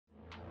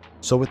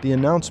So with the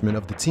announcement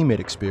of the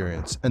teammate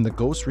experience and the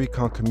Ghost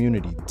Recon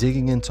community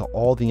digging into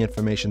all the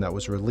information that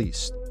was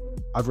released,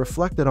 I've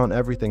reflected on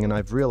everything and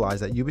I've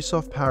realized that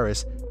Ubisoft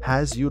Paris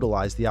has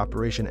utilized the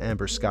Operation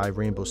Amber Sky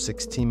Rainbow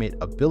Six teammate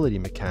ability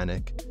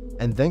mechanic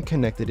and then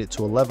connected it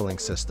to a leveling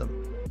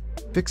system.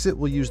 Fixit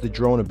will use the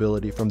drone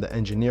ability from the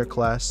Engineer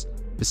class,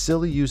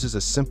 Vasily uses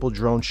a simple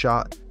drone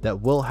shot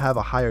that will have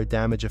a higher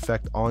damage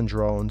effect on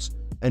drones,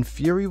 and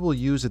Fury will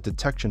use a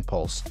detection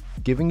pulse,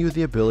 giving you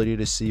the ability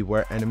to see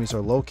where enemies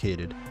are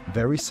located,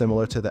 very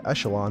similar to the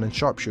Echelon and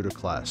Sharpshooter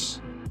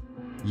class.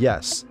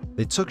 Yes,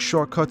 they took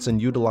shortcuts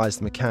and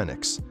utilized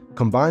mechanics,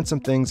 combined some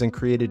things and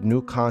created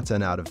new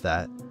content out of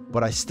that,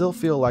 but I still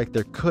feel like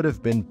there could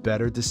have been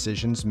better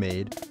decisions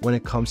made when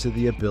it comes to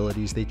the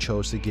abilities they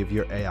chose to give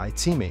your AI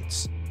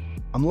teammates.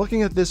 I'm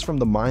looking at this from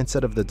the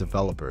mindset of the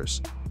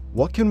developers.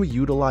 What can we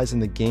utilize in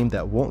the game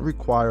that won't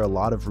require a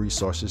lot of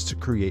resources to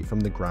create from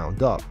the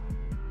ground up?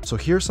 So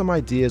here's some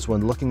ideas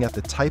when looking at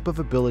the type of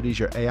abilities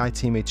your AI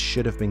teammates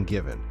should have been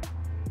given.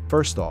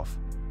 First off,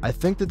 I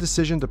think the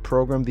decision to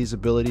program these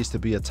abilities to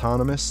be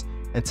autonomous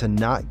and to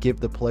not give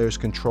the players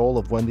control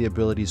of when the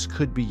abilities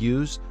could be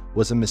used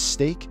was a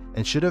mistake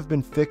and should have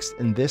been fixed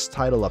in this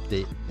title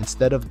update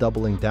instead of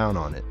doubling down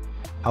on it.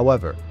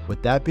 However,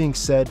 with that being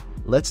said,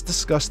 let's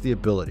discuss the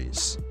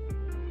abilities.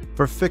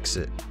 For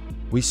Fixit,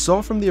 we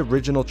saw from the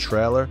original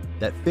trailer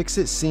that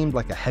Fixit seemed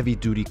like a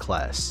heavy-duty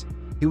class.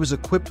 He was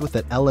equipped with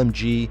an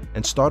LMG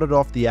and started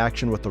off the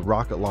action with a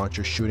rocket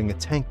launcher shooting a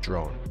tank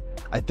drone.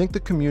 I think the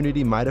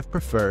community might have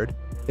preferred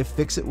if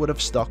Fixit would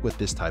have stuck with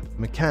this type of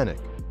mechanic,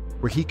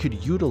 where he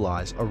could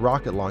utilize a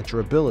rocket launcher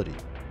ability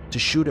to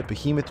shoot at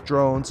behemoth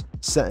drones,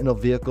 sentinel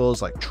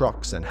vehicles like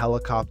trucks and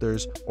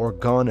helicopters, or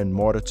gun and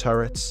mortar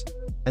turrets.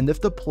 And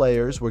if the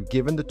players were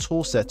given the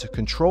toolset to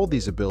control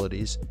these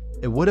abilities,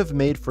 it would have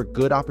made for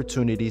good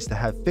opportunities to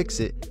have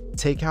Fixit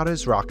take out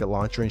his rocket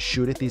launcher and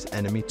shoot at these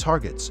enemy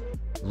targets,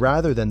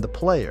 rather than the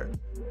player,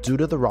 due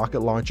to the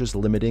rocket launcher's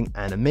limiting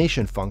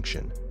animation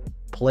function.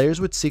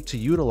 Players would seek to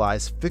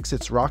utilize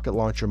Fixit's rocket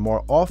launcher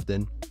more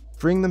often,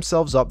 freeing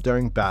themselves up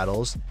during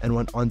battles and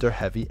when under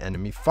heavy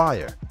enemy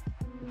fire.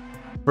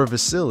 For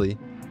Vasily,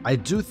 I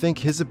do think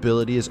his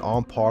ability is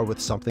on par with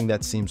something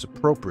that seems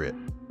appropriate.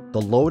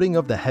 The loading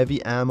of the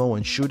heavy ammo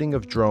and shooting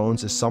of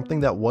drones is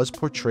something that was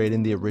portrayed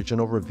in the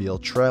original reveal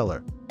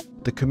trailer.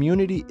 The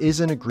community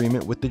is in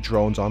agreement with the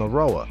drones on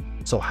Aroa,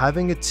 so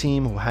having a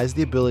team who has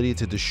the ability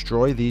to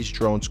destroy these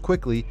drones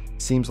quickly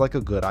seems like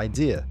a good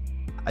idea.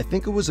 I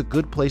think it was a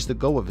good place to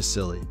go with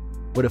Vasily,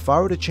 but if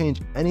I were to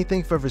change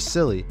anything for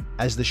Vasily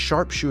as the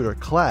sharpshooter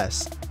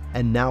class,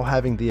 and now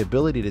having the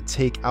ability to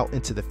take out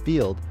into the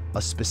field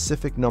a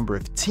specific number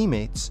of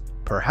teammates,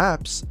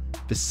 perhaps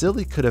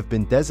Vasily could have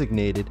been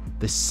designated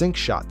the sync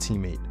shot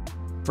teammate.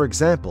 For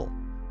example,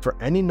 for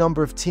any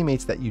number of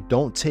teammates that you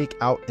don't take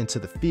out into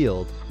the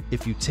field,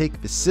 if you take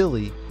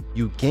Vasily,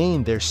 you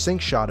gain their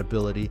sync shot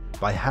ability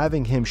by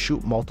having him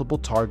shoot multiple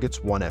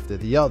targets one after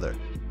the other.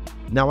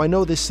 Now I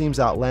know this seems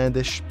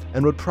outlandish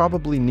and would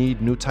probably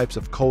need new types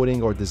of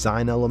coding or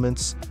design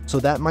elements, so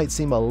that might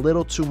seem a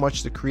little too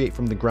much to create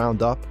from the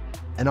ground up,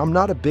 and I'm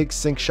not a big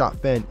sync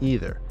shot fan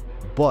either,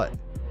 but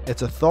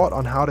it's a thought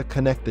on how to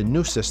connect the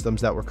new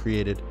systems that were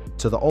created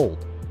to the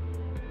old.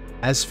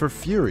 As for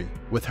Fury,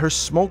 with her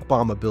smoke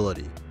bomb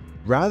ability,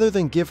 rather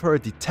than give her a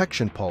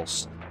detection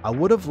pulse, I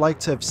would have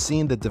liked to have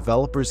seen the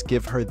developers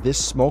give her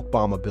this smoke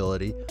bomb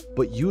ability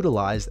but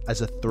utilized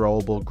as a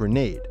throwable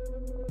grenade.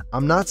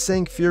 I'm not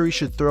saying Fury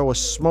should throw a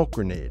smoke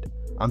grenade,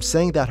 I'm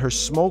saying that her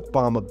smoke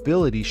bomb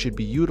ability should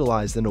be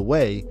utilized in a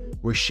way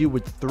where she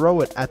would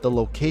throw it at the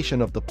location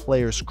of the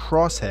player's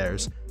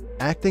crosshairs,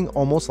 acting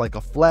almost like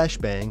a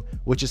flashbang,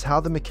 which is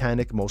how the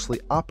mechanic mostly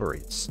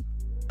operates.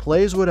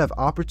 Players would have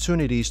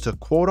opportunities to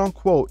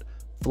quote-unquote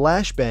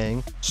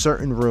flashbang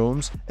certain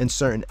rooms and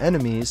certain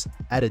enemies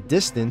at a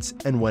distance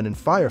and when in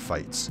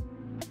firefights.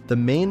 The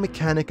main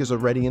mechanic is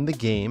already in the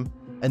game,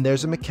 and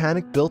there's a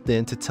mechanic built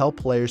in to tell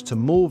players to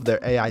move their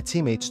AI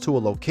teammates to a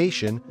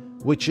location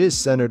which is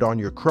centered on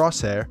your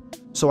crosshair,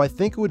 so I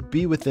think it would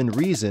be within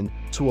reason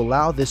to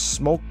allow this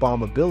smoke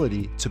bomb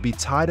ability to be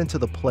tied into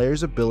the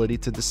player's ability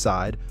to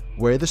decide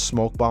where the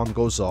smoke bomb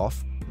goes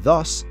off,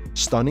 thus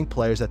stunning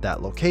players at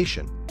that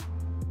location.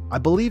 I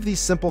believe these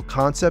simple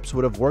concepts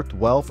would have worked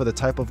well for the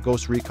type of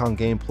Ghost Recon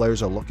game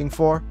players are looking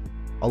for.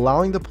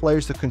 Allowing the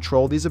players to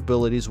control these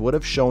abilities would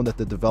have shown that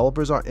the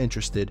developers are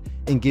interested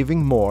in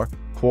giving more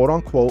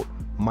quote-unquote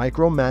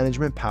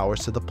micromanagement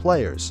powers to the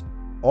players.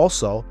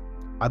 Also,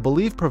 I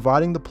believe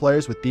providing the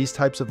players with these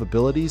types of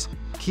abilities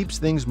keeps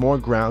things more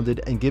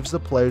grounded and gives the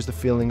players the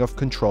feeling of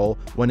control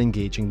when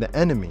engaging the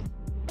enemy.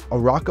 A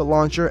rocket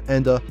launcher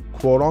and a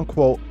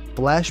quote-unquote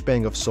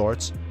flashbang of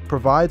sorts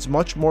provides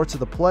much more to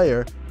the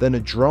player than a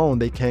drone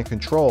they can't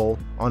control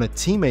on a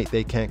teammate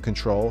they can't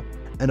control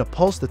and a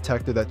pulse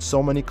detector that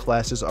so many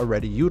classes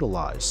already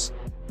utilize.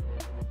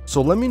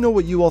 So let me know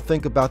what you all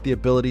think about the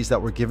abilities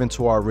that were given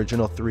to our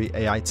original 3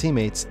 AI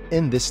teammates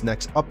in this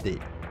next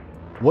update.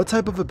 What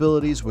type of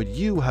abilities would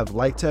you have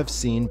liked to have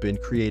seen been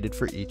created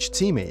for each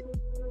teammate?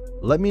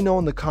 Let me know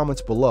in the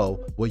comments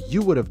below what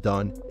you would have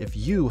done if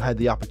you had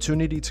the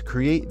opportunity to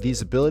create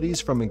these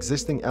abilities from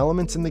existing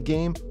elements in the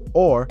game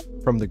or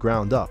from the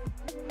ground up.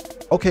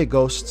 Okay,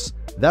 ghosts,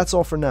 that's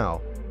all for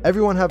now.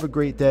 Everyone have a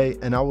great day,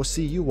 and I will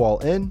see you all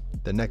in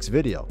the next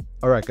video.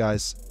 Alright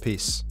guys,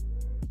 peace.